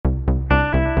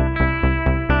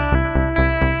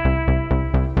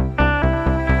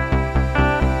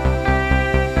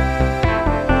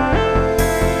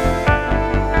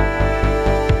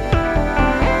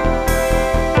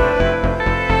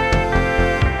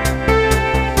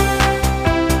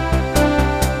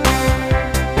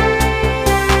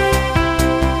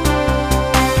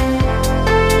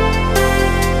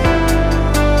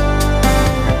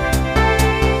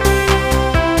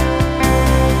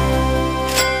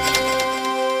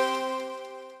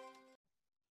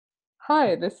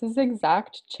Hi, this is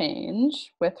Exact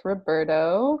Change with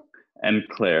Roberto, And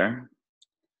Claire.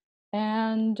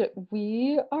 and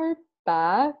we are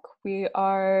back. We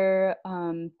are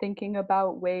thinking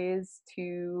about ways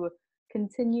to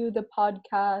continue the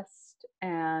podcast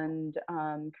and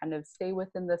kind of stay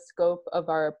within the scope of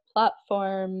our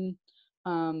platform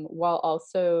while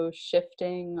also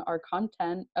shifting our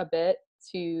content a bit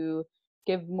to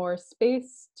give more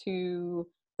space to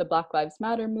the Black Lives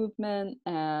Matter movement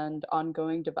and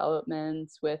ongoing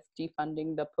developments with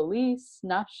defunding the police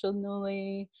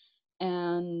nationally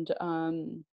and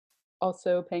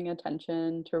also paying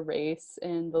attention to race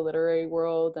in the literary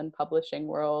world and publishing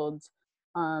world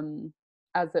um,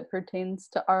 as it pertains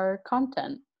to our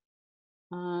content.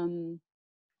 Um,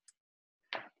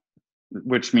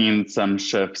 Which means some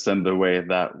shifts in the way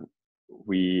that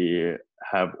we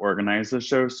have organized the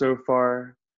show so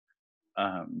far.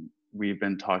 We've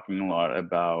been talking a lot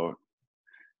about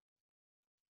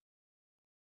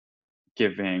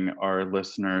giving our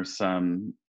listeners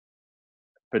some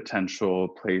potential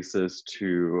places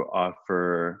to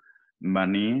offer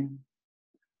money,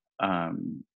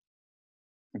 um,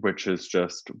 which is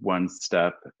just one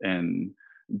step in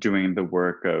doing the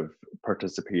work of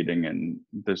participating in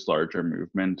this larger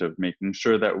movement of making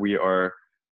sure that we are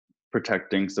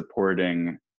protecting,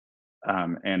 supporting,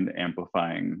 and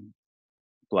amplifying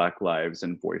Black lives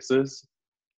and voices,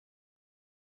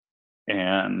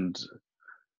 and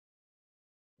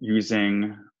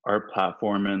using our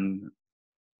platform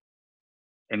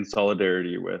in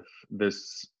solidarity with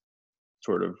this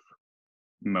sort of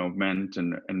moment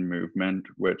and movement,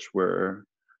 which we're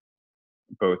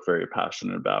both very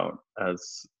passionate about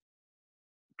as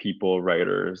people,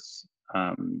 writers,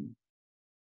 and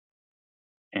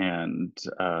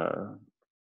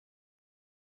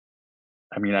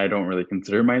I mean, I don't really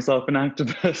consider myself an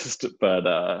activist,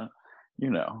 but you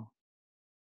know,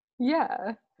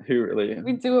 yeah, who really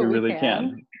we do who what we really can.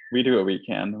 can. We do what we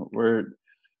can.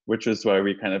 Which is why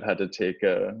we kind of had to take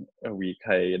a week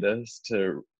hiatus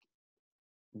to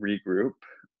regroup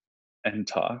and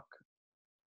talk.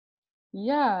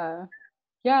 Yeah,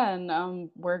 yeah, and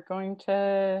we're going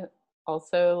to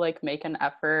also like make an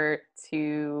effort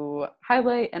to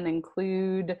highlight and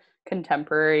include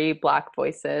contemporary Black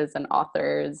voices and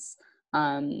authors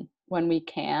when we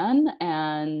can,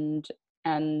 and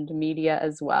media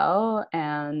as well.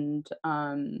 And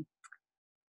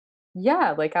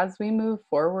yeah, like as we move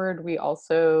forward, we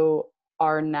also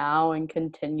are now and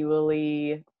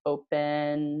continually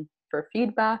open for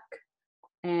feedback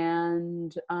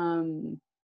and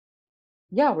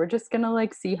yeah, we're just gonna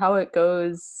like see how it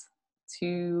goes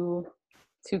to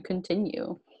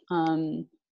continue. Um,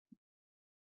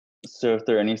 So if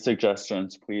there are any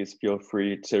suggestions, please feel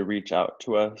free to reach out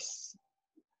to us.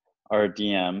 Our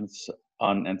DMs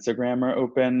on Instagram are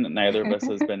open. Neither of us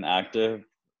has been active.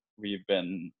 We've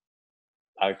been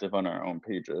active on our own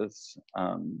pages.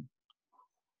 And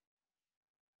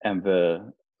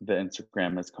the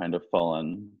Instagram has kind of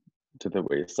fallen to the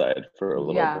wayside for a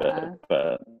little bit, yeah,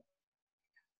 but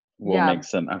we'll yeah, make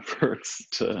some efforts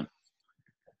to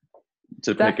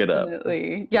pick it up.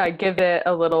 definitely. Yeah, give it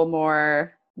a little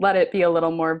more, let it be a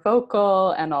little more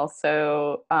vocal, and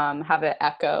also have it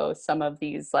echo some of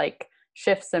these like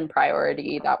shifts in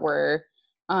priority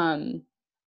um,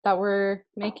 that we're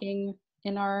making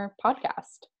in our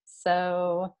podcast.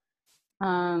 So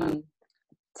um,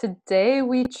 today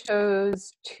we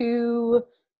chose two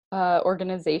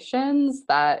organizations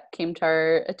that came to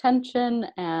our attention,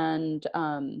 and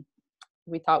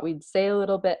we thought we'd say a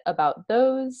little bit about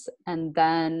those. And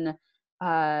then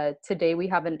today we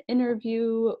have an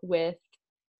interview with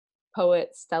poet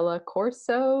Stella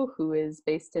Corso, who is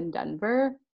based in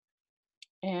Denver.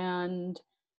 And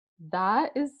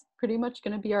that is pretty much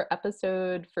going to be our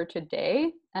episode for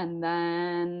today. And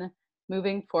then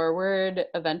moving forward,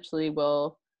 eventually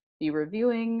we'll be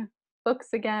reviewing books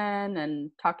again and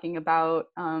talking about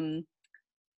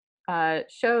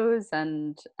shows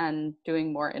and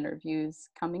doing more interviews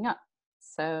coming up.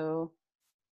 So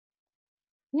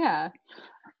yeah,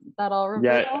 that all,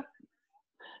 Yeah, Roberto?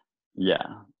 yeah,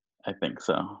 I think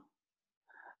so.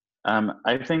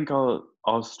 I think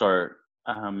I'll start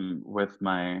with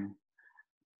my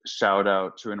shout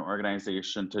out to an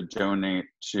organization to donate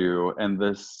to, and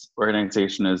this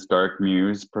organization is Dark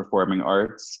Muse Performing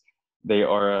Arts. They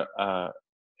are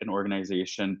an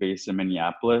organization based in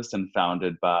Minneapolis and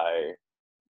founded by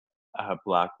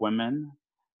Black women,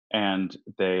 and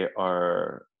they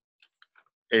are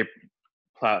a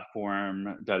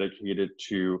platform dedicated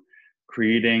to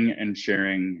creating and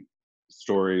sharing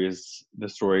stories, the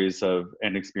stories of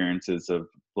and experiences of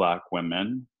Black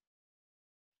women.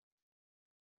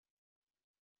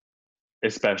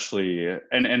 especially,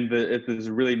 it's this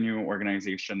really new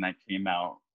organization that came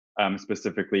out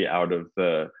specifically out of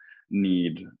the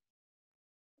need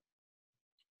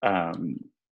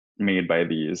made by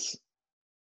these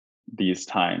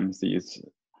times,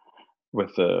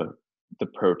 with the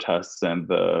protests and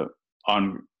the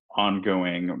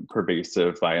ongoing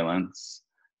pervasive violence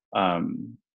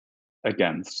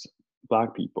against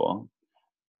Black people.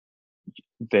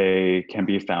 They can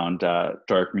be found at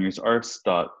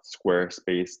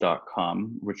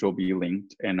darkmusearts.squarespace.com, which will be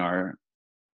linked in our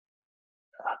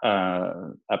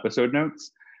episode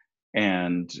notes.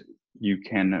 And you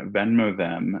can Venmo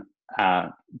them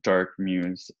at Dark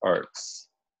Muse Arts.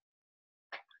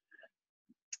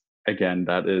 Again,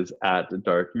 that is at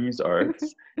Dark Muse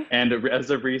Arts. And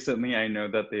as of recently, I know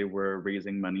that they were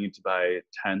raising money to buy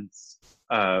tents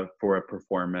for a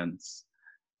performance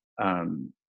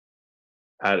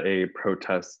at a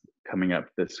protest coming up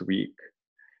this week.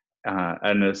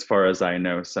 And as far as I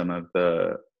know, some of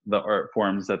the art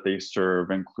forms that they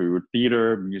serve include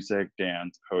theater, music,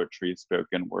 dance, poetry,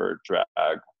 spoken word,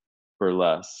 drag,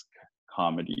 burlesque,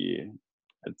 comedy,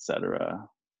 etc.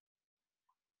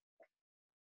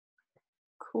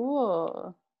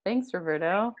 Cool. Thanks,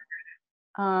 Roberto.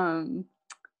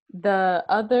 The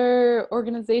other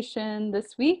organization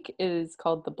this week is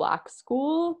called the Black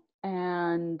School,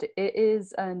 and it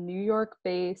is a New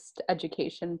York-based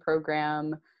education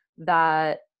program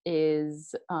that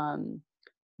is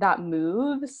that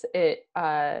moves. It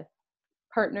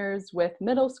partners with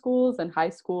middle schools and high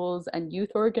schools and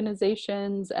youth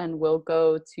organizations, and will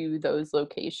go to those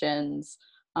locations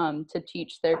to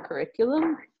teach their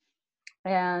curriculum.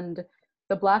 And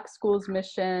the Black School's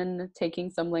mission,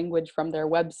 taking some language from their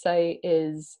website,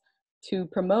 is to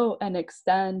promote and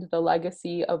extend the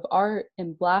legacy of art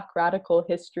in Black radical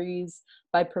histories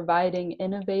by providing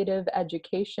innovative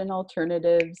education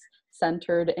alternatives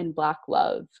centered in Black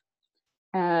love.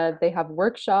 They have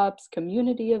workshops,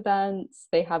 community events.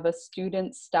 They have a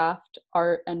student-staffed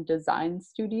art and design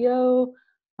studio.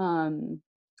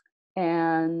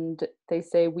 And they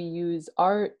say we use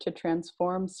art to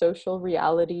transform social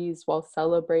realities while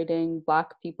celebrating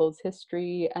Black people's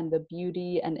history and the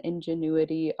beauty and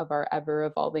ingenuity of our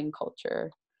ever-evolving culture.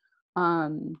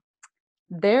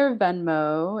 Their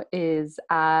Venmo is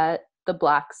at the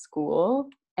Black School,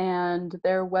 and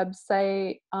their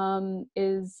website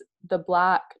is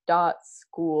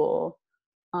theblack.school.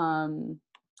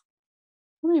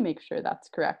 Let me make sure that's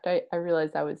correct. I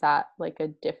realized I was at like a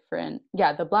different,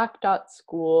 the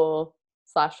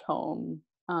black.school/home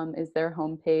is their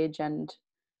homepage. And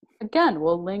again,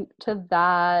 we'll link to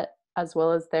that as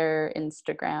well as their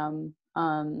Instagram.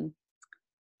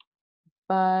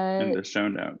 But in the show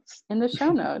notes. In the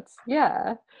show notes,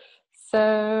 yeah.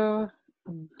 So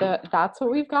that's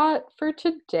what we've got for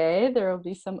today. There will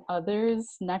be some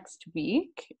others next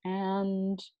week.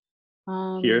 And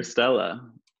here's Stella.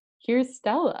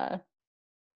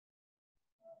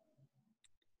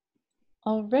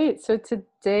 All right, so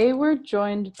today we're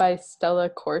joined by Stella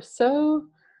Corso.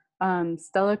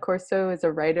 Stella Corso is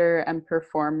a writer and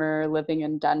performer living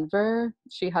in Denver.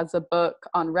 She has a book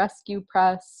on Rescue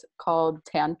Press called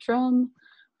Tantrum.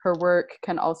 Her work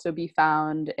can also be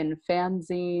found in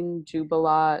Fanzine,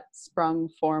 Jubilat, Sprung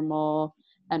Formal,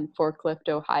 and Forklift,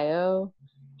 Ohio.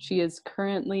 She is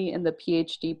currently in the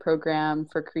PhD program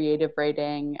for creative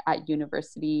writing at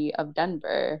University of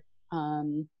Denver.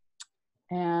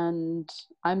 And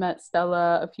I met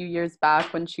Stella a few years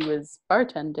back when she was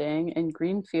bartending in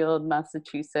Greenfield,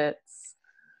 Massachusetts.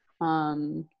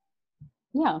 Welcome.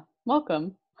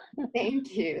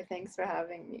 Thank you. Thanks for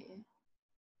having me.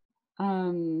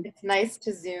 It's nice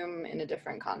to Zoom in a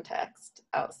different context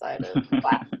outside of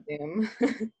class Zoom.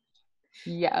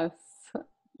 Yes.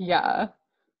 Yeah.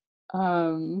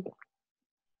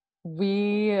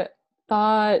 We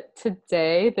thought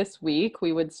this week,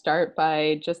 we would start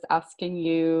by just asking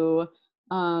you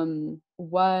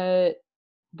what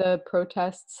the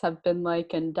protests have been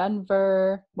like in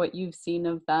Denver, what you've seen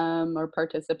of them or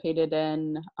participated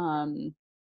in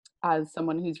as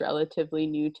someone who's relatively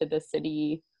new to the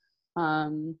city.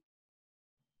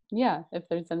 If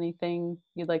there's anything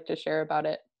you'd like to share about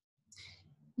it.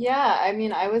 Yeah, I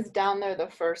mean, I was down there the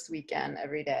first weekend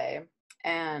every day,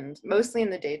 and mostly in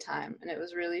the daytime, and it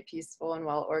was really peaceful and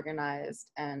well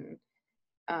organized. And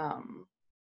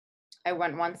I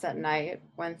went once at night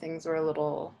when things were a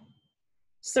little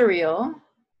surreal,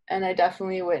 and I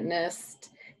definitely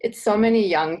witnessed, it's so many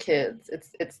young kids.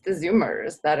 It's the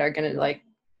Zoomers that are gonna like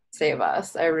save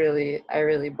us. I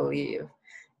really believe.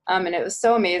 And it was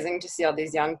so amazing to see all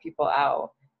these young people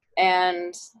out.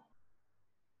 And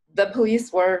the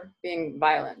police were being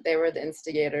violent. They were the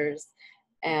instigators.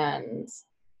 And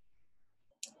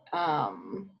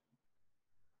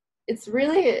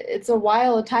it's a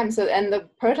wild time. So, and the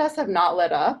protests have not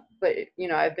let up, but, you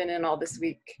know, I've been in all this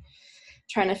week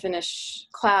trying to finish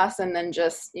class and then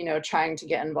just, you know, trying to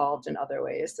get involved in other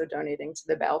ways. So donating to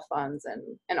the bail funds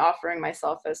and offering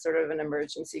myself as sort of an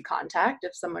emergency contact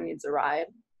if someone needs a ride.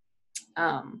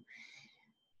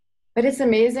 But it's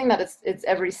amazing that it's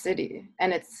every city,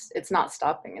 and it's not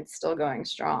stopping. It's still going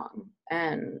strong.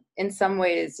 And in some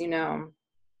ways, you know,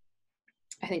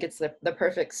 I think it's the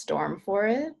perfect storm for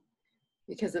it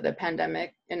because of the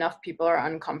pandemic. Enough people are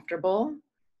uncomfortable.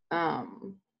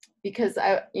 Because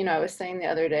I was saying the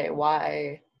other day,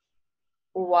 why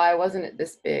wasn't it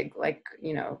this big, like,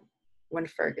 you know, when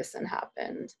Ferguson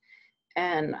happened?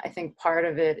 And I think part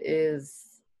of it is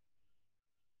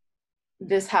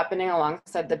this happening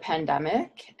alongside the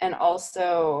pandemic, and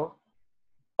also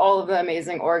all of the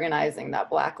amazing organizing that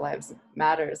Black Lives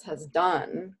Matters has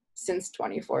done since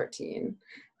 2014,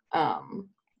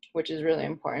 which is really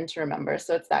important to remember.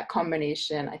 So it's that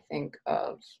combination, I think,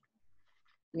 of,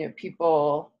 you know,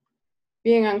 people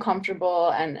being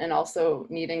uncomfortable and also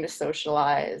needing to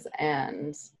socialize,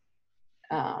 and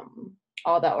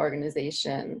all that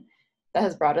organization that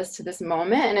has brought us to this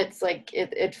moment. And it's like,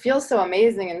 it feels so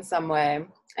amazing in some way.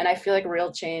 And I feel like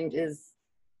real change is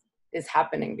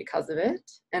happening because of it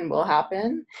and will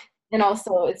happen. And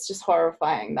also it's just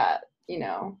horrifying that, you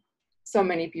know, so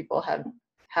many people have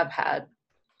had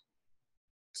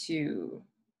to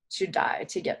die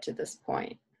to get to this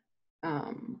point.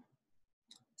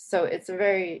 So it's a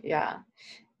very,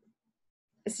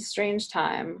 it's a strange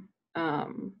time.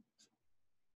 And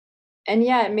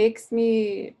yeah, it makes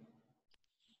me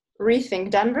rethink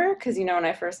Denver, because, you know, when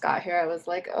I first got here, I was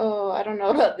like, oh, I don't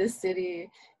know about this city.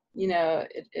 You know,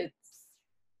 it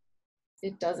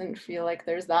doesn't feel like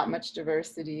there's that much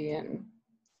diversity, and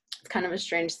it's kind of a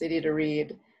strange city to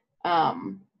read.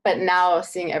 But now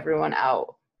seeing everyone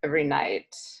out every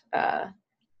night,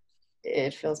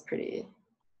 it feels pretty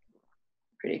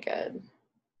good.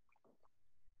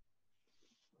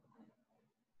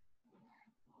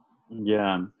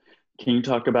 Yeah. Can you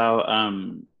talk about, I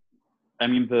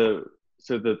mean, the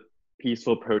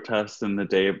peaceful protests in the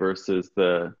day versus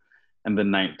the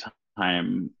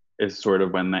nighttime is sort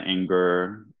of when the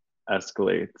anger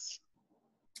escalates.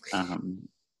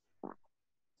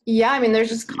 Yeah, I mean, there's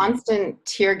just constant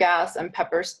tear gas and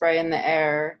pepper spray in the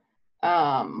air.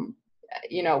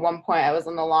 You know, at one point I was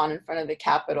on the lawn in front of the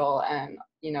Capitol, and,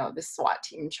 you know, the SWAT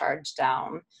team charged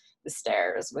down the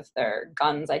stairs with their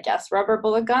guns, I guess, rubber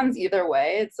bullet guns. Either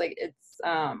way, it's like,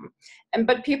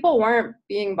 but people weren't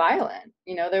being violent.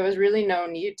 You know, there was really no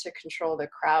need to control the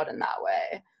crowd in that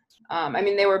way. I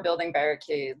mean, they were building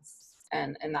barricades,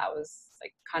 and that was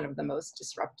like kind of the most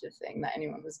disruptive thing that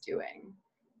anyone was doing.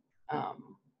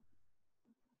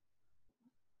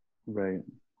 Right.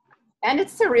 And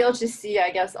it's surreal to see, I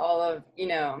guess, all of, you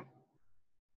know,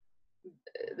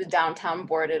 the downtown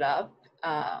boarded up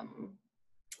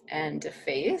and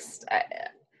defaced.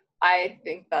 I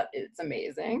think that it's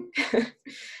amazing.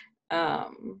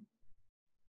 And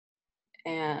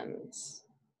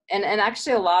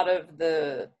actually a lot of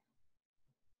the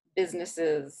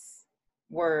businesses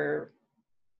were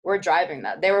driving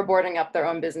that. They were boarding up their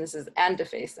own businesses and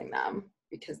defacing them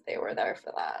because they were there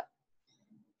for that.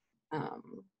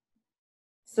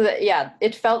 So that, yeah,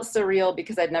 it felt surreal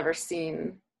because I've just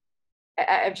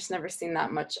never seen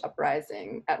that much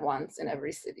uprising at once in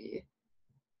every city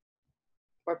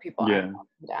where people aren't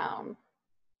down.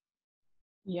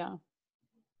 Yeah.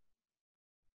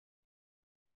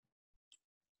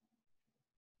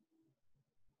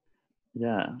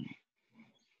 Yeah.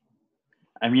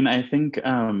 I mean, I think,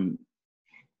 I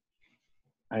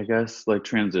guess, like,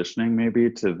 transitioning maybe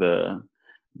to the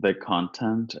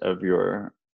content of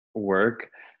your work,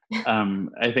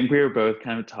 I think we were both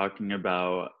kind of talking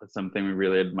about something we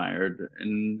really admired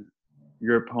in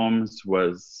your poems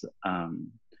was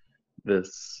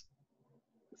this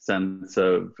sense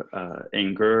of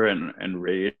anger and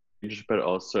rage, but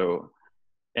also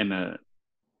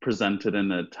presented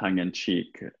in a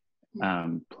tongue-in-cheek,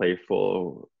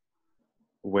 playful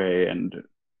way. And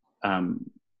I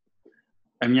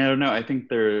mean, I don't know, I think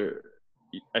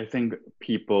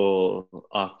people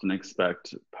often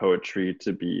expect poetry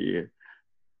to be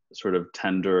sort of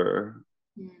tender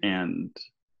and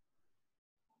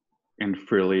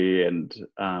frilly, and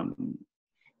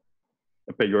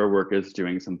but your work is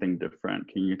doing something different.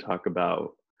 Can you talk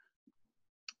about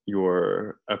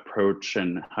your approach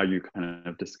and how you kind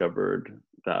of discovered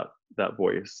that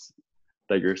voice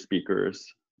that your speakers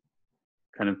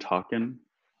kind of talk in?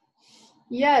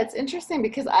 Yeah, it's interesting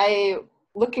because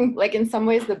looking, like in some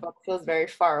ways the book feels very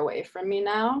far away from me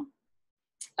now.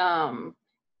 Um,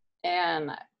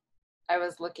 and I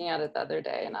was looking at it the other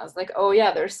day and I was like, oh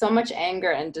yeah, there's so much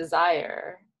anger and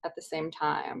desire at the same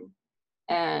time.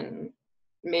 And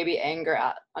maybe anger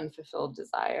at unfulfilled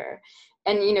desire.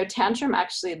 And, you know, Tantrum,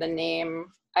 actually, the name,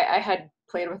 I had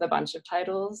played with a bunch of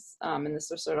titles, and this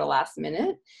was sort of last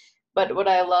minute. But what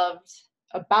I loved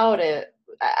about it,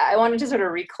 I wanted to sort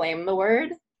of reclaim the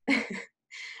word because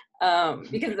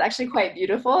it's actually quite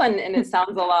beautiful and it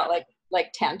sounds a lot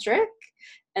like tantric.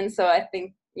 And so I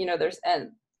think, you know, there's,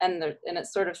 and it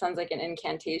sort of sounds like an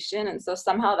incantation. And so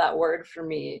somehow that word for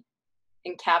me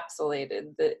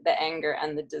encapsulated the anger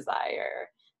and the desire,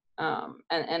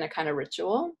 and a kind of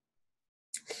ritual.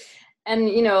 And,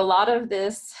 you know, a lot of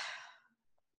this,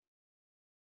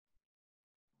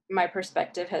 my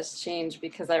perspective has changed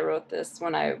because I wrote this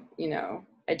when I, you know,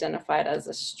 identified as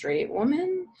a straight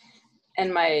woman,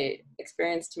 and my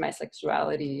experience to my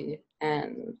sexuality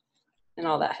and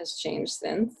all that has changed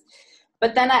since.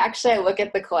 But then I look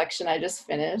at the collection I just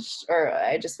finished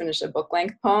a book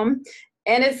length poem,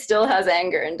 and it still has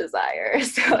anger and desire.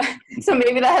 So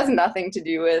maybe that has nothing to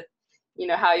do with, you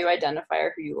know, how you identify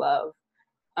or who you love.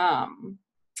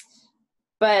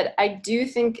 But I do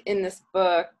think in this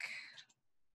book,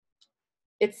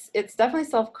 it's definitely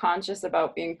self-conscious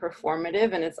about being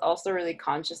performative, and it's also really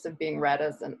conscious of being read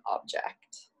as an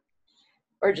object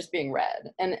or just being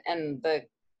read. And the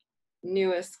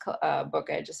newest book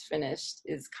I just finished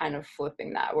is kind of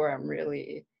flipping that, where I'm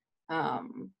really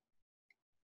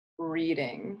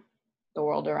reading the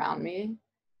world around me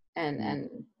and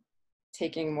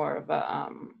taking more of a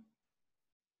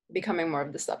becoming more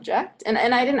of the subject. And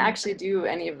I didn't actually do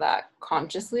any of that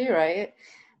consciously, right?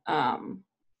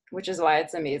 Which is why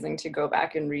it's amazing to go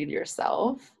back and read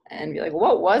yourself and be like,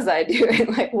 what was I doing?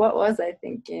 Like, what was I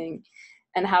thinking?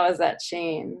 And how has that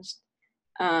changed?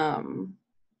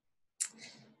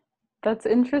 That's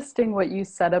interesting what you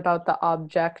said about the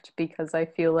object, because I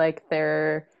feel like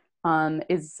there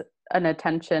is an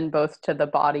attention both to the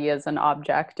body as an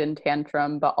object in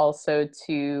Tantrum, but also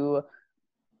to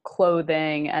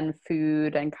clothing and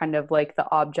food and kind of like the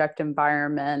object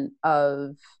environment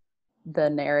of the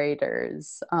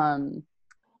narrators.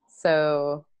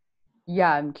 So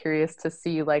yeah, I'm curious to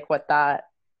see like what that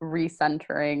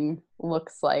recentering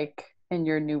looks like in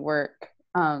your new work.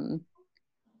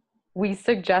 We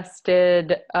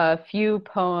suggested a few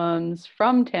poems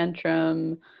from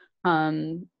Tantrum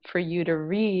for you to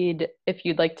read if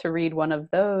you'd like to read one of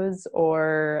those,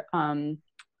 or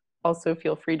also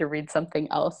feel free to read something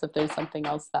else if there's something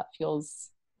else that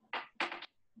feels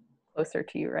closer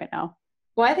to you right now.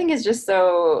 Well, I think it's just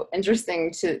so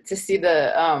interesting to see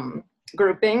the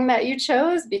grouping that you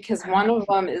chose, because one of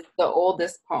them is the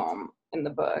oldest poem in the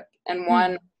book, and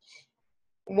one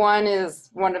is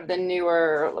one of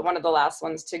the last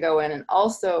ones to go in, and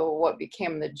also what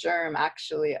became the germ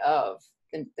actually of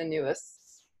the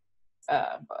newest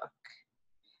book,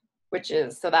 which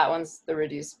is, so that one's the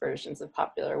reduced versions of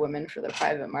Popular Women for the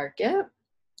Private Market,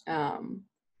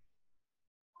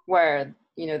 where,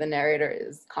 you know, the narrator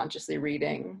is consciously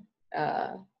reading,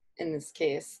 in this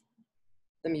case,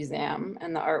 the museum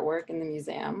and the artwork in the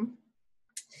museum.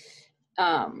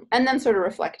 And then sort of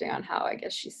reflecting on how, I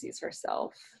guess, she sees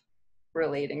herself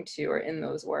relating to or in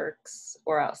those works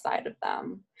or outside of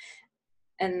them.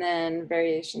 And then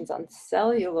Variations on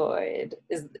Celluloid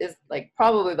is like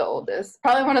probably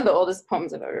one of the oldest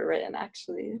poems I've ever written,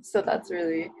 actually. So that's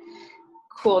really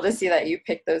cool to see that you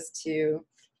picked those two.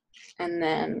 And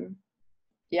then,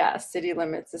 yeah, City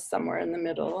Limits is somewhere in the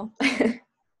middle.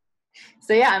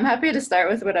 So yeah, I'm happy to start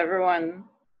with whatever one.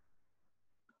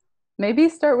 Maybe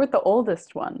start with the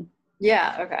oldest one.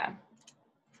 Yeah, okay.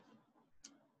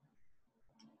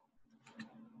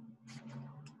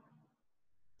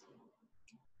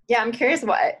 Yeah, I'm curious,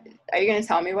 why are you going to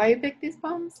tell me why you picked these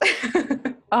poems?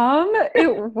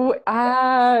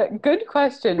 Good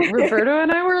question. Roberto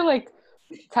and I were like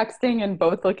texting and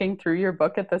both looking through your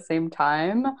book at the same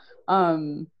time.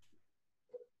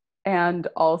 And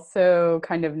also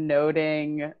kind of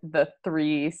noting the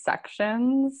 3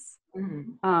 sections.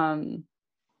 Mm-hmm.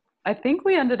 I think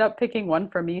we ended up picking one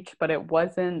from each, but it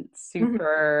wasn't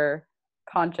super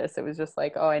conscious. It was just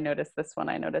like, oh, I noticed this one,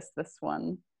 I noticed this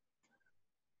one.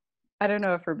 I don't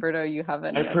know if, Roberto, you have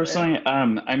any. I personally,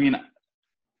 I mean,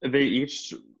 they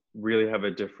each really have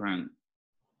a different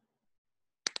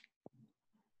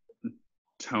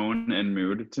tone and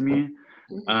mood to me.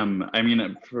 I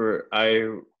mean, I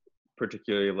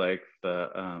particularly like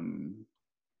the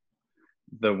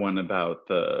one about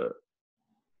the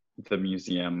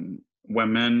museum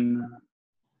women,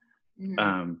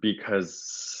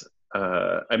 because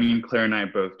I mean, Claire and I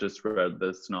both just read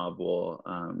this novel,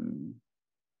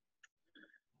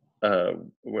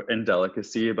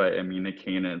 Indelicacy by Amina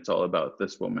Kane, and it's all about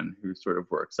this woman who sort of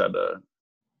works at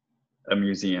a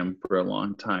museum for a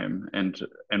long time and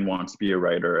wants to be a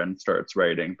writer and starts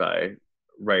writing by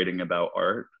writing about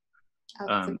art.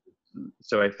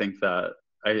 So I think that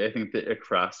I think the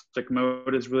ekphrastic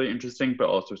mode is really interesting, but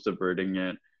also subverting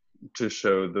it to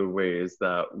show the ways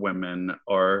that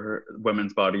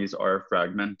women's bodies are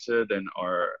fragmented and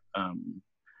are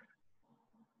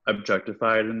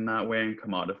objectified in that way and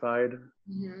commodified.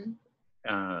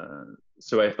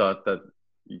 So I thought that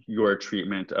your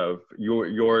treatment of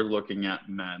you're looking at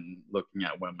men looking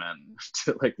at women,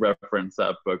 to like reference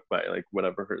that book by like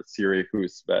whatever her Siri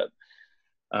Husvet,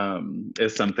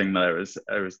 is something that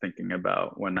I was thinking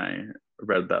about when I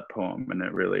read that poem, and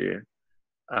it really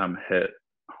hit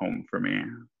home for me.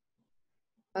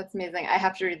 That's amazing. I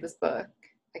have to read this book.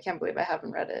 I can't believe I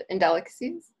haven't read it.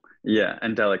 Indelicacies? Yeah,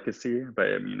 Indelicacy by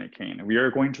Amina Kane. We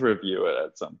are going to review it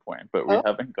at some point, but we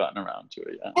haven't gotten around to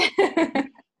it yet.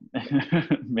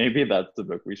 Maybe that's the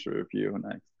book we should review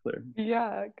next, Claire.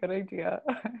 Yeah, good idea.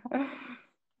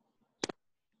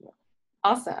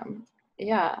 Awesome.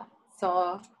 Yeah.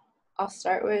 So I'll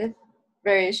start with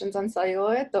Variations on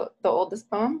Celluloid, the oldest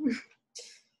poem.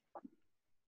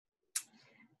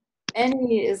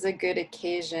 Any is a good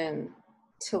occasion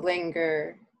to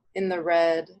linger in the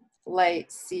red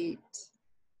light seat,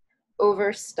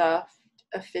 overstuffed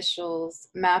officials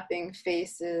mapping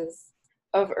faces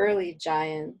of early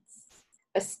giants,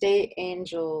 estate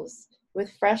angels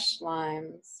with fresh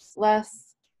limes,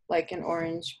 less like an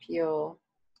orange peel.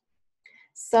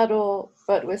 Subtle,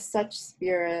 but with such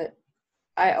spirit,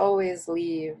 I always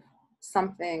leave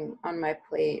something on my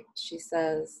plate, she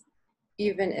says,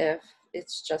 even if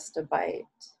it's just a bite.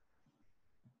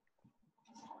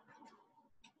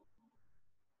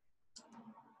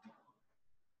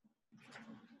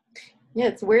 Yeah,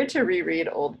 it's weird to reread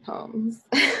old poems.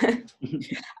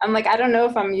 I'm like, I don't know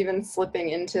if I'm even slipping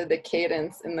into the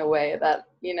cadence in the way that,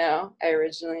 you know, I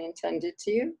originally intended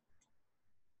to.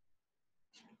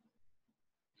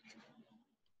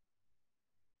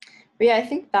 But yeah, I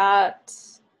think that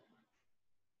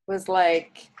was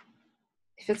like,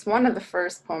 if it's one of the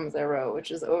first poems I wrote,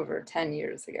 which was over 10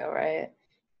 years ago, right?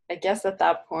 I guess at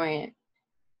that point,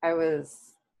 I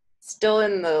was still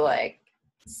in the like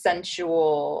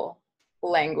sensual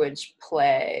language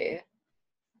play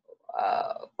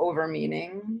over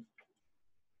meaning,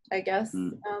 I guess,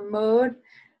 mode.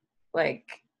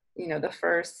 Like, you know,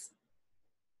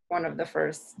 one of the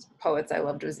first poets I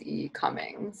loved was E.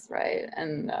 Cummings, right?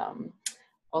 And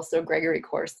also Gregory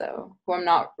Corso, who I'm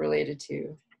not related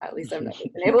to, at least I've never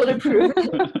been able to prove.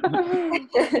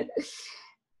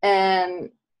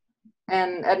 and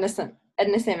Edna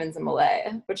Salmons and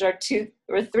Millay, which are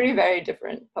three very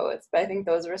different poets, but I think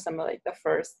those were some of like the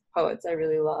first poets I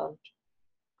really loved.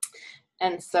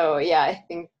 And so, yeah, I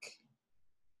think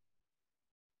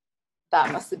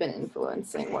that must have been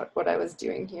influencing what I was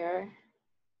doing here.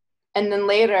 And then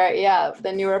later, yeah,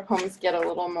 the newer poems get a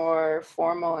little more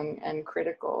formal and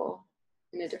critical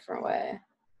in a different way.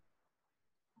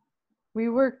 We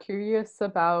were curious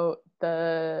about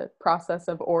the process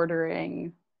of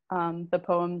ordering the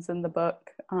poems in the book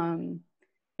in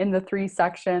the 3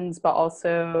 sections, but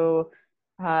also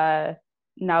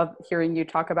now hearing you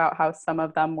talk about how some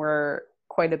of them were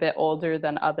quite a bit older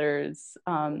than others,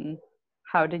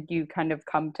 how did you kind of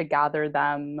come to gather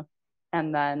them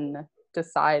and then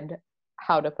decide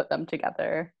how to put them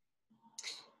together?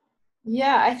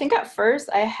 Yeah, I think at first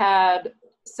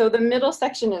so the middle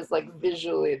section is like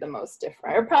visually the most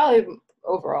different, or probably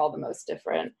overall the most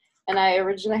different. And I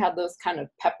originally had those kind of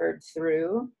peppered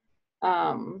through.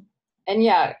 And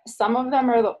yeah, some of them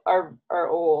are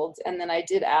old, and then I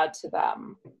did add to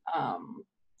them,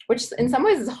 which in some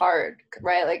ways is hard,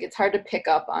 right? Like it's hard to pick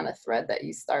up on a thread that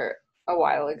you start a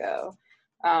while ago.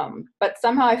 But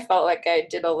somehow I felt like I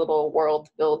did a little world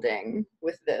building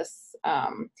with this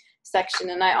section,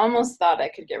 and I almost thought I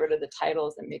could get rid of the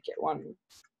titles and make it one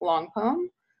long poem.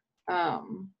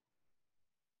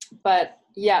 But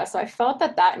yeah, so I felt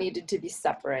that needed to be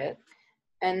separate.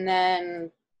 And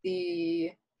then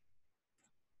the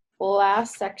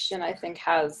last section, I think,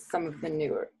 has some of the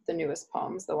newest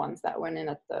poems, the ones that went in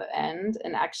at the end,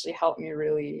 and actually helped me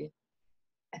really,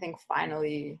 I think,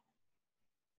 finally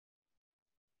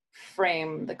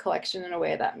frame the collection in a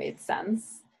way that made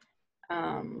sense.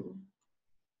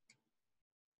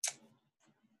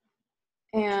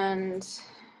 And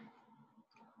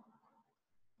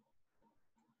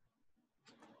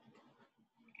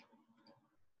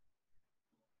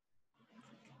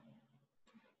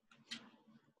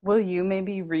will you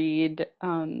maybe read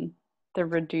the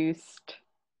Reduced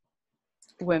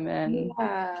Women?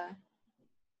 Yeah.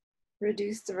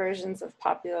 Reduced versions of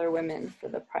popular women for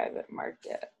the private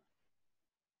market.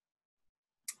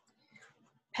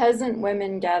 Peasant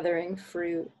women gathering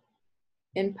fruit,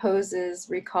 in poses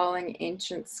recalling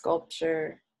ancient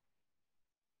sculpture.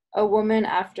 A woman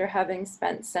after having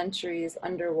spent centuries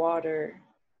underwater,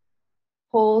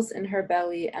 holes in her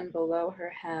belly and below her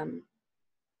hem,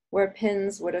 where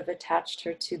pins would have attached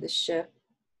her to the ship.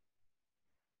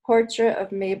 Portrait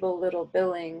of Mabel Little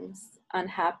Billings,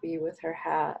 unhappy with her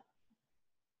hat.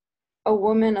 A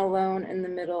woman alone in the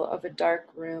middle of a dark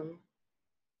room.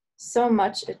 So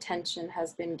much attention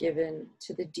has been given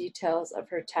to the details of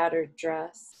her tattered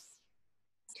dress.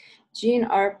 Jean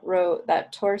Arp wrote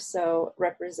that torso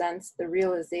represents the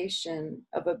realization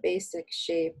of a basic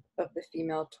shape of the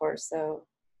female torso.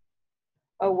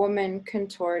 A woman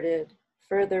contorted,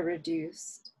 further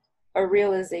reduced, a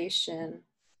realization,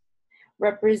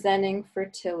 representing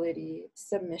fertility,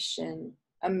 submission,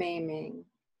 a maiming.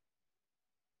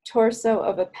 Torso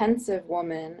of a Pensive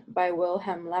Woman by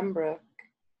Wilhelm Lembruck,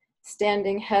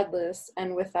 standing headless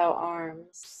and without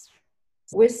arms,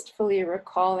 wistfully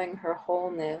recalling her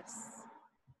wholeness.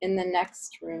 In the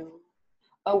next room,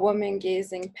 a woman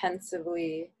gazing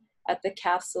pensively at the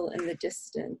castle in the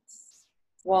distance,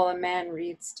 while a man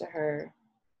reads to her.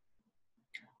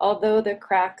 Although the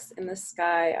cracks in the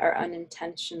sky are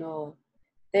unintentional,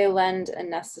 they lend a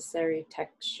necessary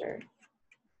texture.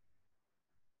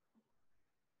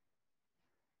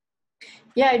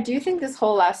 Yeah, I do think this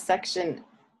whole last section,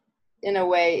 in a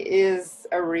way, is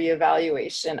a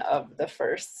reevaluation of the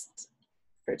first,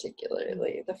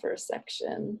 particularly the first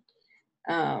section.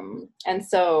 And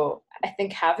so I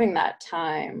think having that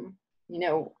time, you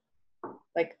know,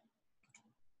 like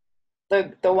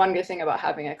the one good thing about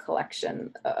having a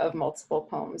collection of multiple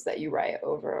poems that you write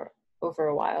over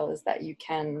a while is that you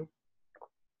can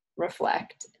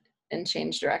reflect and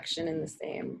change direction in the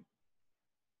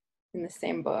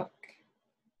same book.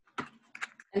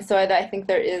 And so I think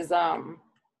there is the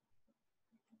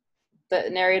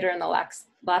narrator in the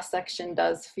last section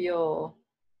does feel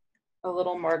a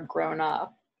little more grown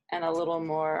up and a little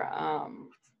more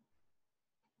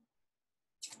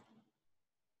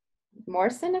more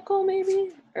cynical,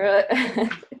 maybe, or I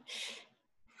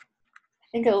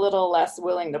think a little less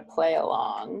willing to play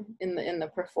along in the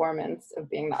performance of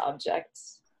being the object,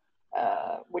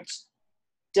 which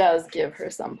does give her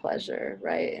some pleasure,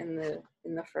 right, in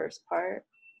the first part.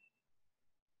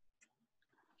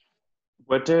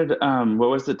 What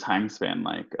was the time span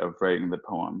like of writing the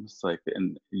poems, like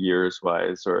in years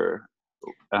wise, or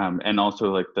and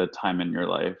also like the time in your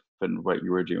life and what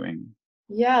you were doing?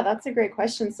 Yeah, that's a great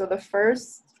question. So the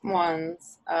first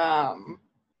ones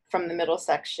from the middle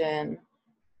section,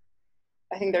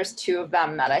 I think there's two of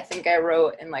them that I think I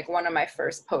wrote in like one of my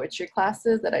first poetry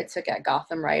classes that I took at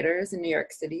Gotham Writers in New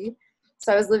York City.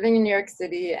 So I was living in New York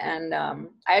City, and I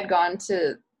had gone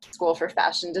to school for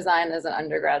fashion design as an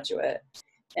undergraduate.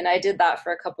 And I did that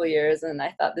for a couple of years, and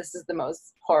I thought, this is the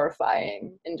most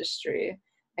horrifying industry.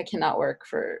 I cannot work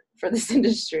for this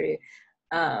industry,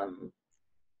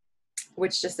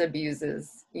 which just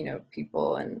abuses, you know,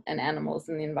 people and animals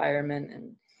in the environment.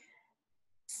 And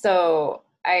so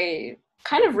I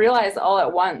kind of realized all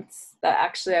at once that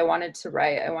actually I wanted to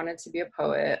write. I wanted to be a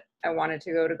poet. I wanted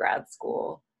to go to grad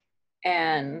school.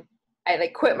 And I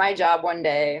like quit my job one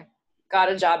day,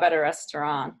 got a job at a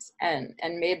restaurant, and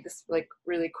made this like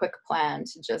really quick plan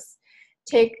to just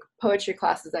take poetry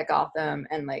classes at Gotham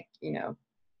and like, you know,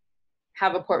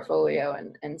 have a portfolio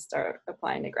and start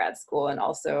applying to grad school. And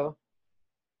also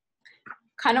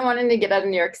kind of wanting to get out of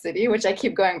New York City, which I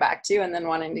keep going back to, and then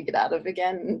wanting to get out of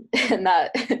again, and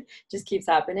that just keeps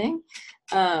happening.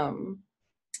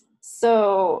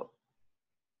 So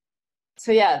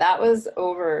yeah, that was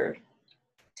over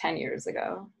 10 years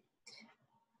ago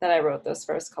that I wrote those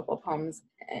first couple poems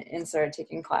and started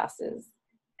taking classes.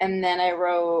 And then I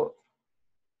wrote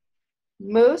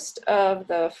most of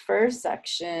the first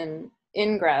section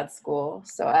in grad school.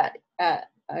 So at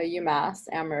UMass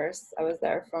Amherst, I was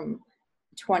there from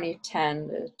 2010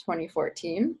 to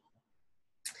 2014.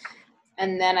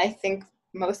 And then I think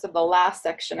most of the last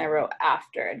section I wrote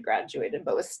after I'd graduated,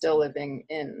 but was still living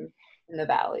in the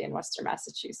Valley in Western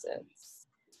Massachusetts.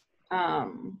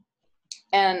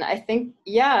 And I think,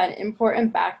 yeah, an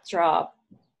important backdrop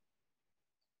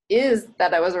is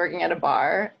that I was working at a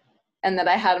bar and that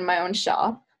I had my own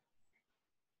shop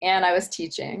and I was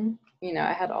teaching. You know,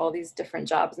 I had all these different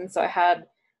jobs. And so I had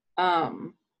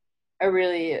a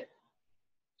really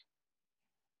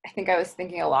I think I was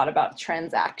thinking a lot about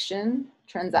transactional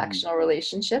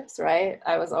relationships, right?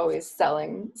 I was always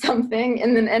selling something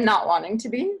and not wanting to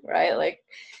be, right? Like,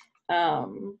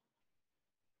 and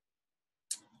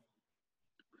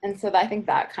so I think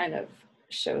that kind of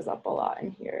shows up a lot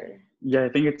in here. Yeah, I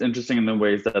think it's interesting in the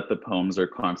ways that the poems are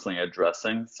constantly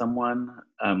addressing someone,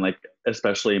 like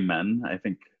especially men, I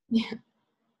think. Yeah.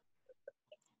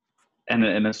 And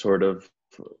in a sort of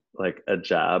like a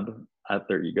jab at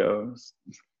their egos.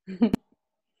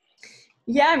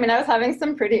 Yeah, I mean, I was having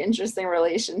some pretty interesting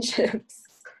relationships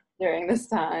during this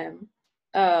time.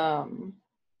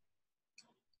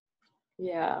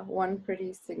 Yeah, one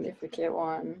pretty significant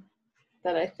one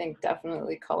that I think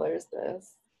definitely colors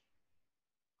this.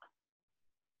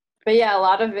 But yeah, a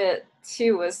lot of it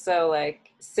too was so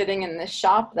like sitting in this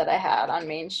shop that I had on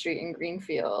Main Street in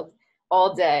Greenfield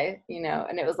all day, you know,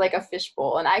 and it was like a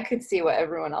fishbowl and I could see what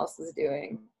everyone else was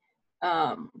doing.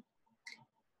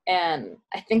 And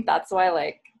I think that's why,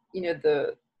 like, you know,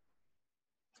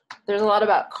 there's a lot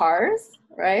about cars,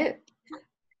 right?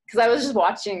 Because I was just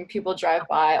watching people drive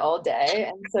by all day.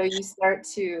 And so you start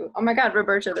to, oh my God,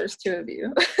 Roberta, there's two of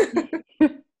you.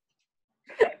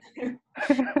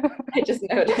 I just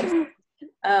noticed.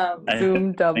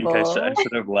 Zoom double. I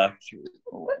should have left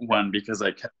one because I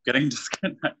kept getting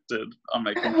disconnected on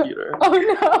my computer. Oh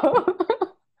no.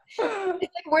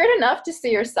 It's like weird enough to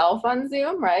see yourself on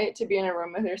Zoom, right? To be in a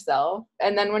room with yourself.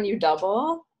 And then when you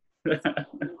double. This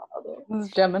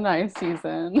is Gemini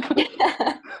season.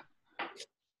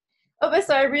 Oh, but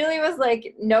so I really was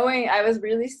like I was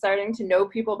really starting to know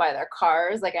people by their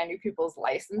cars. Like I knew people's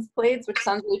license plates, which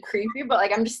sounds really creepy, but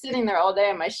like I'm just sitting there all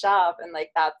day in my shop and like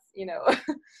that's, you know,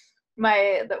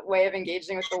 the way of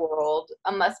engaging with the world,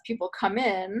 unless people come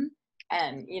in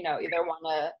and, you know, either want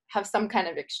to have some kind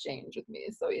of exchange with me.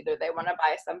 So either they want to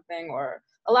buy something or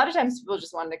a lot of times people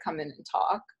just wanted to come in and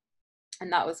talk,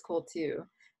 and that was cool too.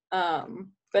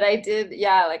 But I did,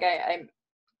 yeah, like I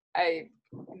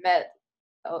met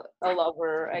a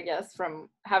lover, I guess, from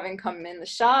having come in the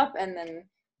shop and then,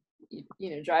 you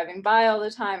know, driving by all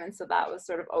the time. And so that was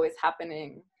sort of always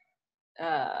happening,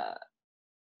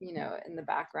 you know, in the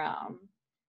background.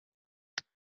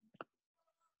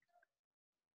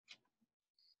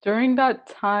 During that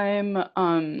time,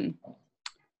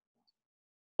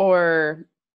 or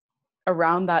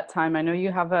around that time, I know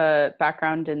you have a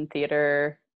background in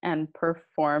theater and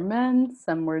performance,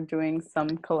 and we're doing some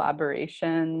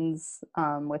collaborations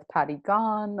with Patty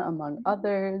Gahn, among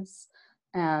others.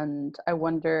 And I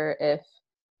wonder if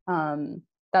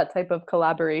that type of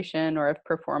collaboration or if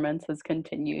performance has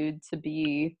continued to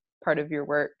be part of your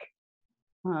work.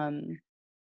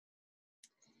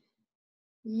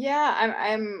 Yeah,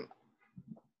 I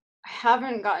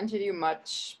haven't gotten to do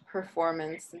much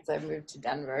performance since I moved to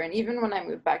Denver, and even when I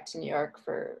moved back to New York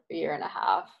for a year and a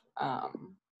half,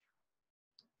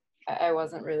 I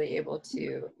wasn't really able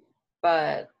to.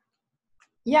 But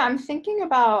yeah, I'm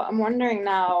wondering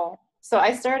now. So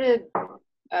I started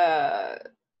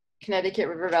Connecticut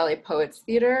River Valley Poets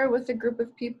Theater with a group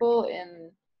of people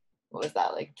in, what was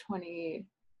that, like 20,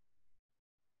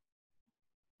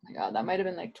 oh my God, that might have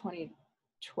been like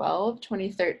 2012,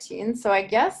 2013. So I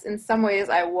guess in some ways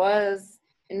I was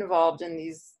involved in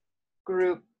these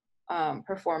group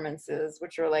performances,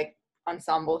 which were like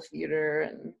ensemble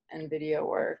theater and video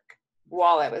work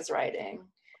while I was writing.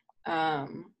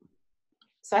 So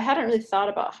I hadn't really thought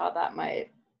about how that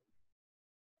might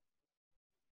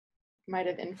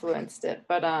have influenced it,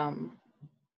 but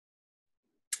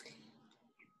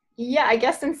yeah, I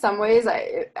guess in some ways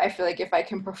I feel like if I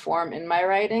can perform in my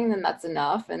writing, then that's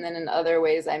enough. And then in other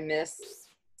ways I miss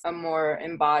a more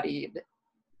embodied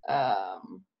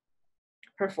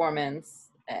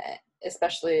performance,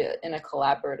 especially in a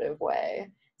collaborative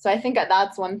way. So I think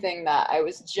that's one thing that I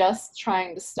was just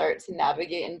trying to start to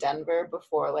navigate in Denver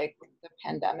before like the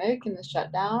pandemic and the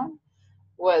shutdown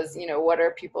was, you know, what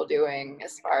are people doing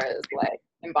as far as like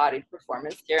embodied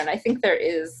performance here? And I think there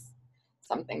is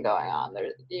something going on there,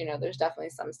 you know, there's definitely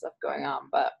some stuff going on,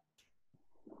 but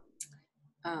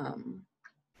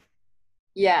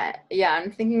yeah,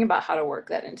 I'm thinking about how to work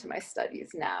that into my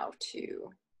studies now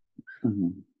too.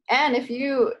 Mm-hmm. And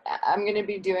I'm going to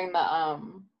be doing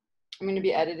I'm going to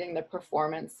be editing the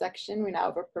performance section. We now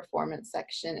have a performance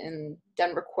section in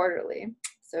Denver Quarterly.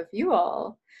 So if you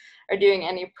all are doing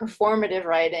any performative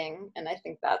writing, and I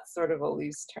think that's sort of a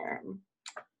loose term,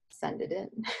 send it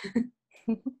in.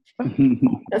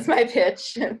 That's my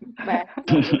pitch. But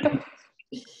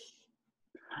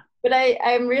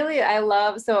I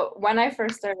love, so when I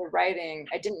first started writing,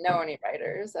 I didn't know any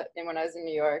writers. And when I was in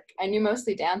New York, I knew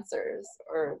mostly dancers,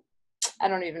 or I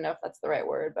don't even know if that's the right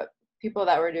word, but people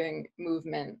that were doing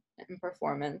movement and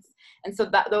performance. And so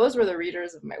those were the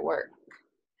readers of my work.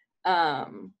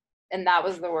 And that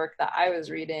was the work that I was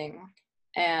reading.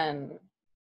 And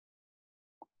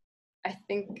I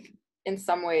think in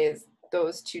some ways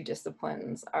those two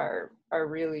disciplines are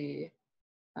really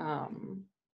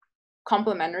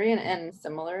complementary and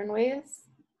similar in ways.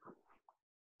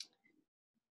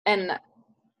 And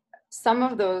some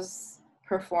of those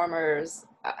performers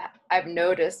I've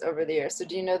noticed over the years. So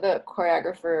do you know the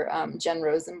choreographer Jen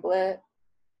Rosenblit?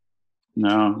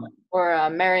 No. Or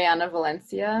Mariana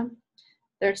Valencia?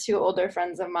 They're two older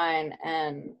friends of mine,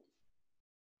 and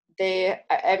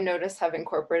I've noticed, have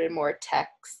incorporated more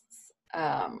texts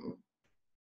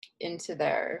into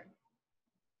their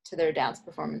dance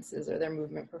performances or their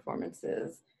movement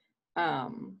performances.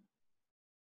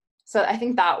 So I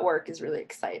think that work is really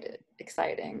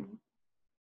exciting.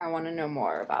 I want to know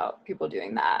more about people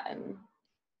doing that. And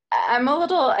I'm a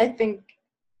little, I think,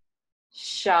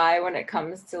 shy when it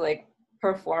comes to like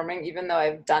performing, even though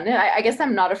I've done it. I guess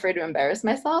I'm not afraid to embarrass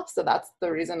myself, so that's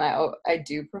the reason I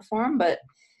do perform. But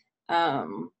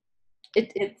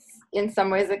it's in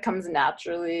some ways it comes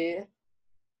naturally,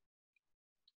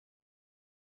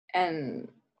 and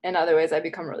in other ways I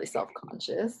become really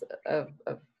self-conscious of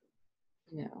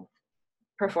you know,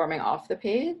 performing off the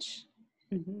page.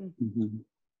 Mm-hmm. Mm-hmm.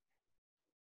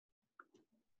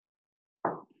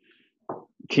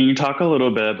 Can you talk a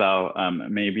little bit about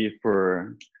maybe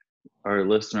for our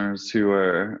listeners who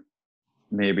are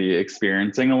maybe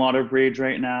experiencing a lot of rage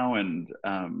right now? And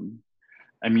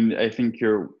I mean, I think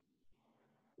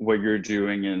what you're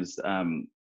doing is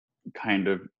kind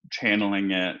of channeling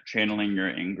your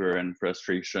anger and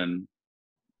frustration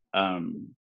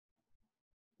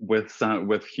with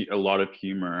a lot of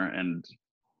humor,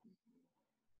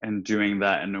 and doing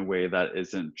that in a way that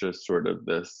isn't just sort of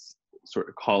this sort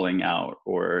of calling out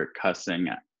or cussing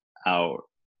out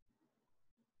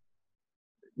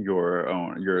your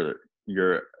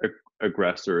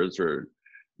aggressors or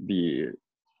the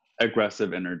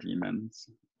aggressive inner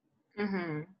demons.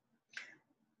 Mm-hmm.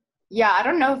 Yeah, I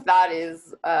don't know if that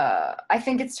is, I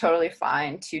think it's totally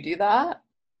fine to do that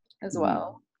as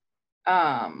well.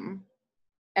 And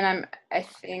I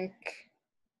think,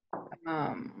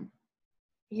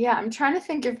 yeah, I'm trying to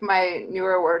think if my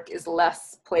newer work is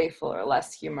less playful or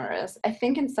less humorous. I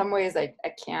think in some ways I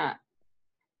can't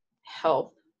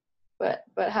help but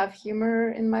have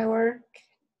humor in my work.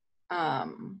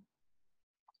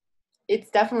 It's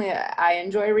definitely, I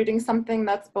enjoy reading something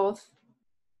that's both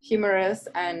humorous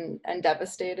and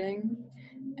devastating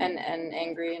and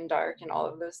angry and dark and all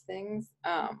of those things.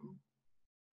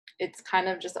 It's kind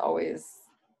of just always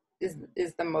is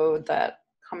the mode that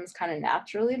comes kind of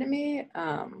naturally to me.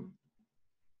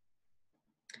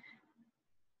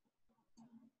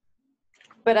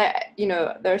 But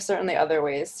there are certainly other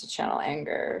ways to channel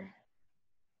anger,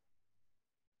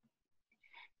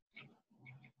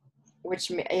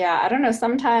 which, yeah, I don't know.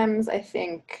 Sometimes I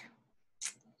think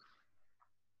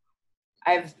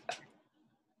I've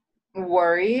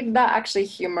worried that actually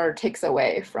humor takes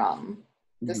away from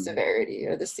the severity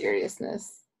or the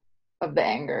seriousness of the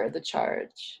anger, the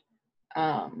charge.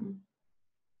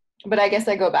 But I guess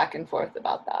I go back and forth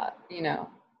about that.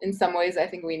 In some ways I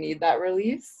think we need that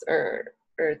release, or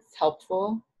it's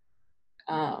helpful.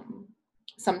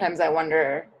 Sometimes I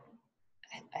wonder,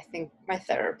 I think my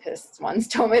therapist once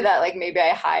told me that like maybe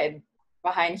I hide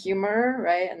behind humor,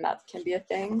 right? And that can be a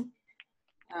thing.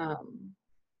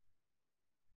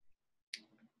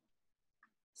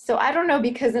 So I don't know,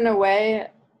 because in a way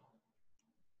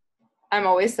I'm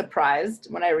always surprised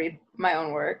when I read my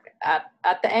own work at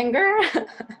the anger.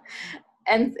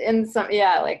 and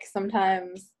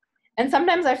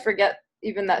sometimes I forget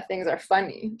even that things are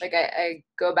funny. Like I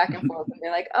go back and forth and be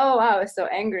like, oh wow, I was so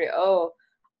angry. Oh,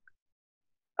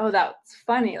 that's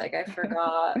funny. Like I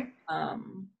forgot.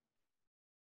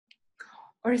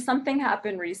 Or something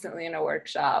happened recently in a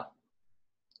workshop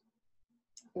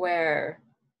where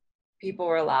people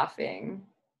were laughing,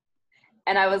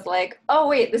 and I was like, oh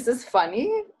wait, this is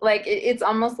funny. Like it's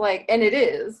almost like, and it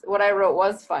is, what I wrote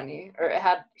was funny, or it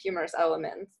had humorous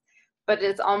elements, but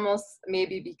it's almost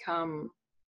maybe become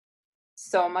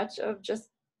so much of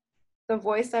just the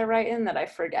voice I write in that I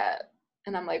forget.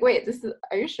 And I'm like, wait,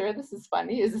 are you sure this is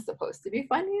funny? Is this supposed to be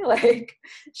funny? Like,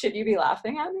 should you be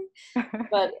laughing at me?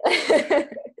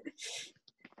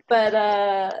 But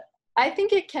I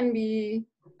think it can be,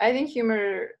 I think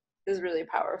humor is really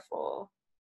powerful.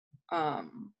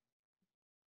 And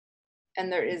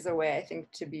there is a way, I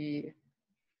think, to be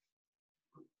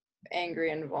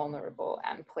angry and vulnerable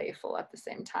and playful at the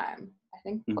same time. I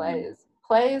think play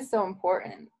is so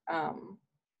important.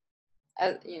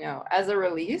 as as a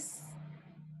release,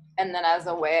 and then as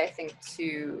a way, I think,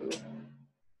 to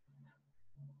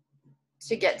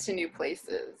get to new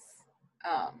places,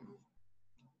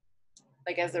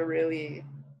 like as a really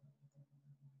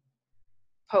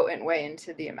potent way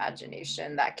into the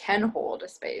imagination that can hold a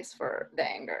space for the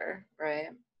anger, right?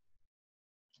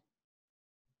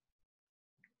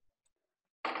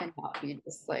 And not be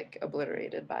just like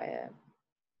obliterated by it.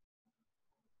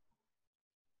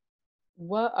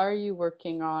 What are you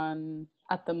working on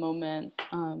at the moment?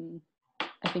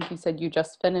 I think you said you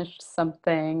just finished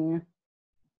something,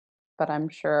 but I'm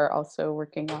sure also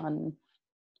working on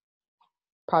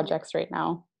projects right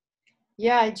now.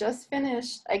 Yeah, I just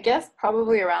finished, I guess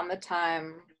probably around the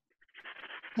time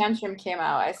Tantrum came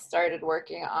out, I started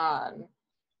working on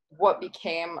what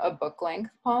became a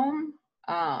book-length poem.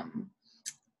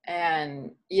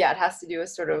 And yeah, it has to do with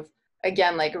sort of,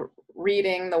 again, like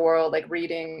reading the world, like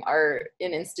reading art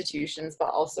in institutions, but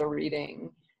also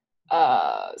reading,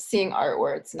 seeing art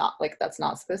where it's not, like that's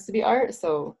not supposed to be art.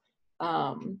 So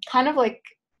kind of like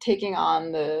taking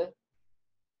on the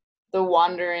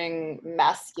wandering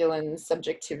masculine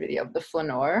subjectivity of the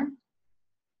flaneur.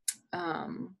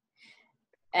 And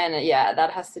yeah,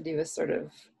 that has to do with sort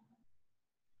of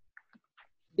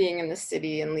being in the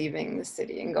city and leaving the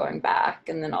city and going back.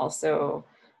 And then also,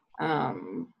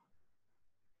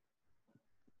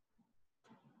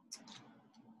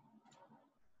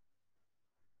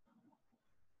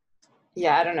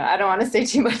 yeah, I don't know. I don't want to say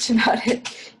too much about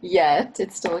it yet.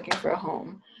 It's still looking for a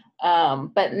home.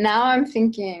 But now I'm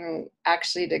thinking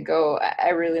actually to go, I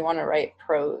really want to write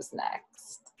prose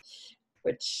next,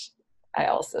 which I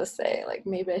also say, like,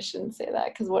 maybe I shouldn't say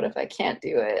that because what if I can't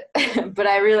do it? But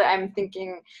I'm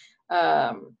thinking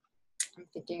of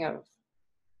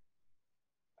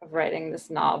writing this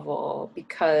novel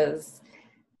because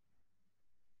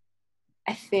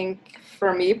I think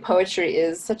for me, poetry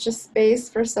is such a space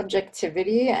for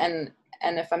subjectivity, and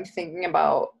if I'm thinking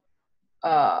about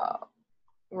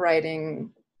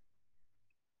writing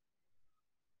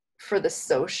for the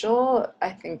social, I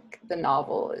think the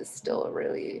novel is still a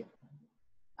really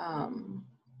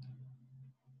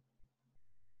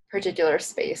particular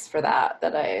space for that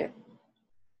I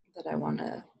want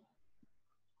to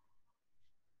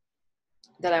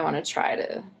try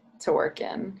to work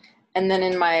in. And then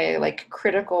in my like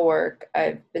critical work,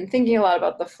 I've been thinking a lot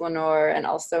about the flaneur and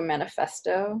also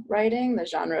manifesto writing, the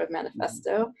genre of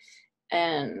manifesto,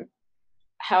 and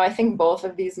how I think both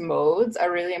of these modes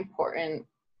are really important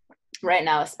right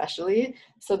now, especially.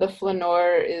 So the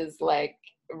flaneur is like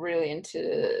really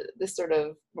into this sort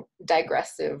of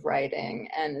digressive writing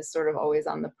and is sort of always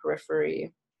on the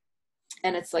periphery.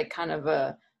 And it's like kind of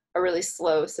a really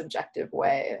slow, subjective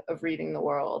way of reading the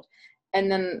world.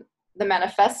 And then the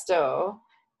manifesto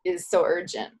is so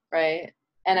urgent, right?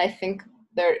 And I think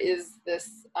there is this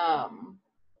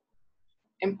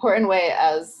important way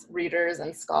as readers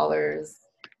and scholars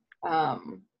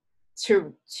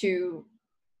to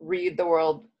read the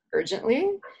world urgently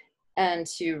and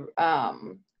to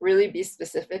really be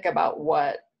specific about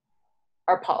what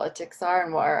our politics are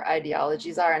and what our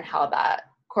ideologies are and how that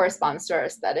corresponds to our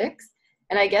aesthetics.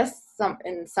 And I guess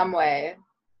in some way,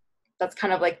 that's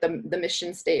kind of like the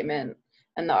mission statement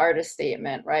and the artist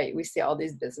statement, right? We see all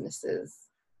these businesses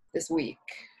this week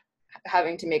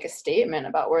having to make a statement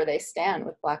about where they stand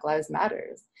with Black Lives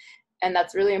Matters. And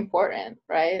that's really important,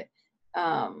 right?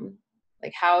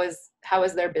 Like how is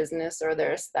their business or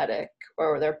their aesthetic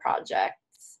or their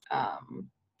projects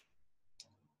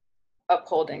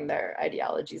upholding their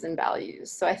ideologies and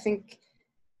values? So I think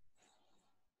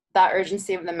that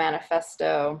urgency of the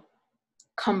manifesto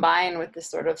combined with this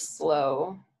sort of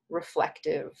slow,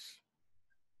 reflective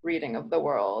reading of the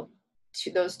world,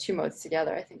 those two modes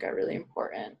together, I think are really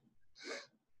important.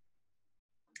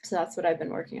 So that's what I've been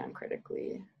working on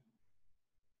critically,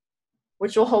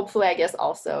 which will hopefully, I guess,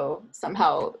 also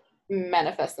somehow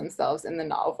manifest themselves in the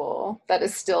novel that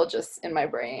is still just in my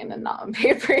brain and not on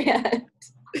paper yet.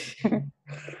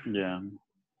 Yeah.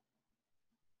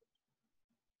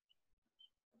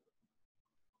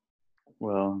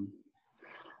 Well,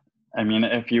 I mean,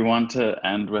 if you want to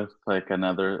end with like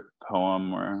another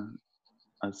poem or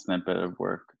a snippet of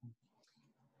work.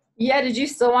 Yeah, did you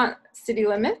still want City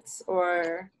Limits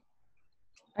or?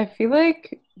 I feel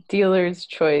like dealer's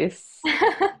choice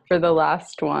for the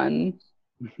last one.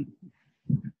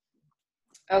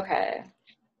 Okay.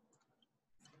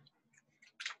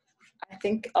 I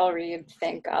think I'll read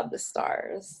Thank God the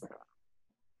Stars.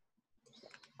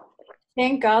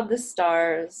 Thank God the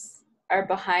stars are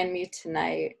behind me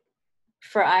tonight,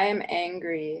 for I am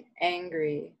angry,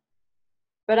 angry,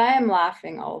 but I am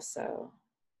laughing also.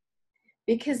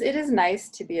 Because it is nice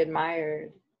to be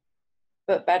admired,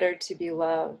 but better to be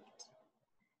loved.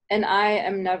 And I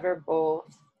am never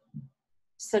both.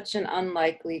 Such an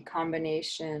unlikely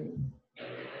combination.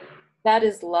 That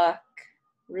is luck,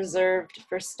 reserved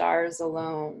for stars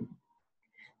alone.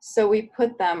 So we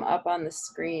put them up on the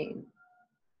screen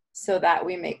so that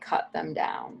we may cut them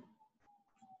down.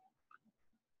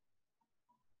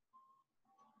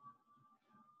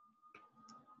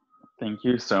 Thank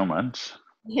you so much.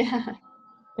 Yeah.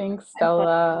 Thanks,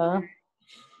 Stella.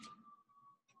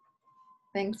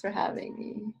 Thanks for having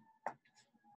me.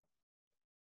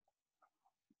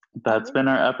 That's been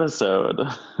our episode.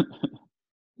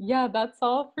 Yeah, that's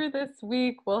all for this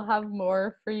week. We'll have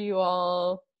more for you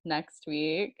all next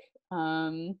week.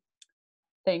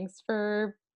 Thanks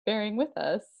for bearing with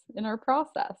us in our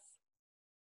process.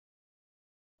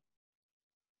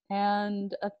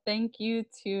 And a thank you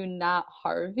to Nat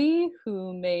Harvey,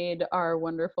 who made our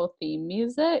wonderful theme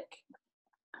music.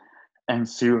 And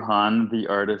Sue Han, the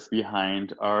artist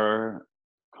behind our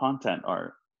content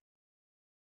art.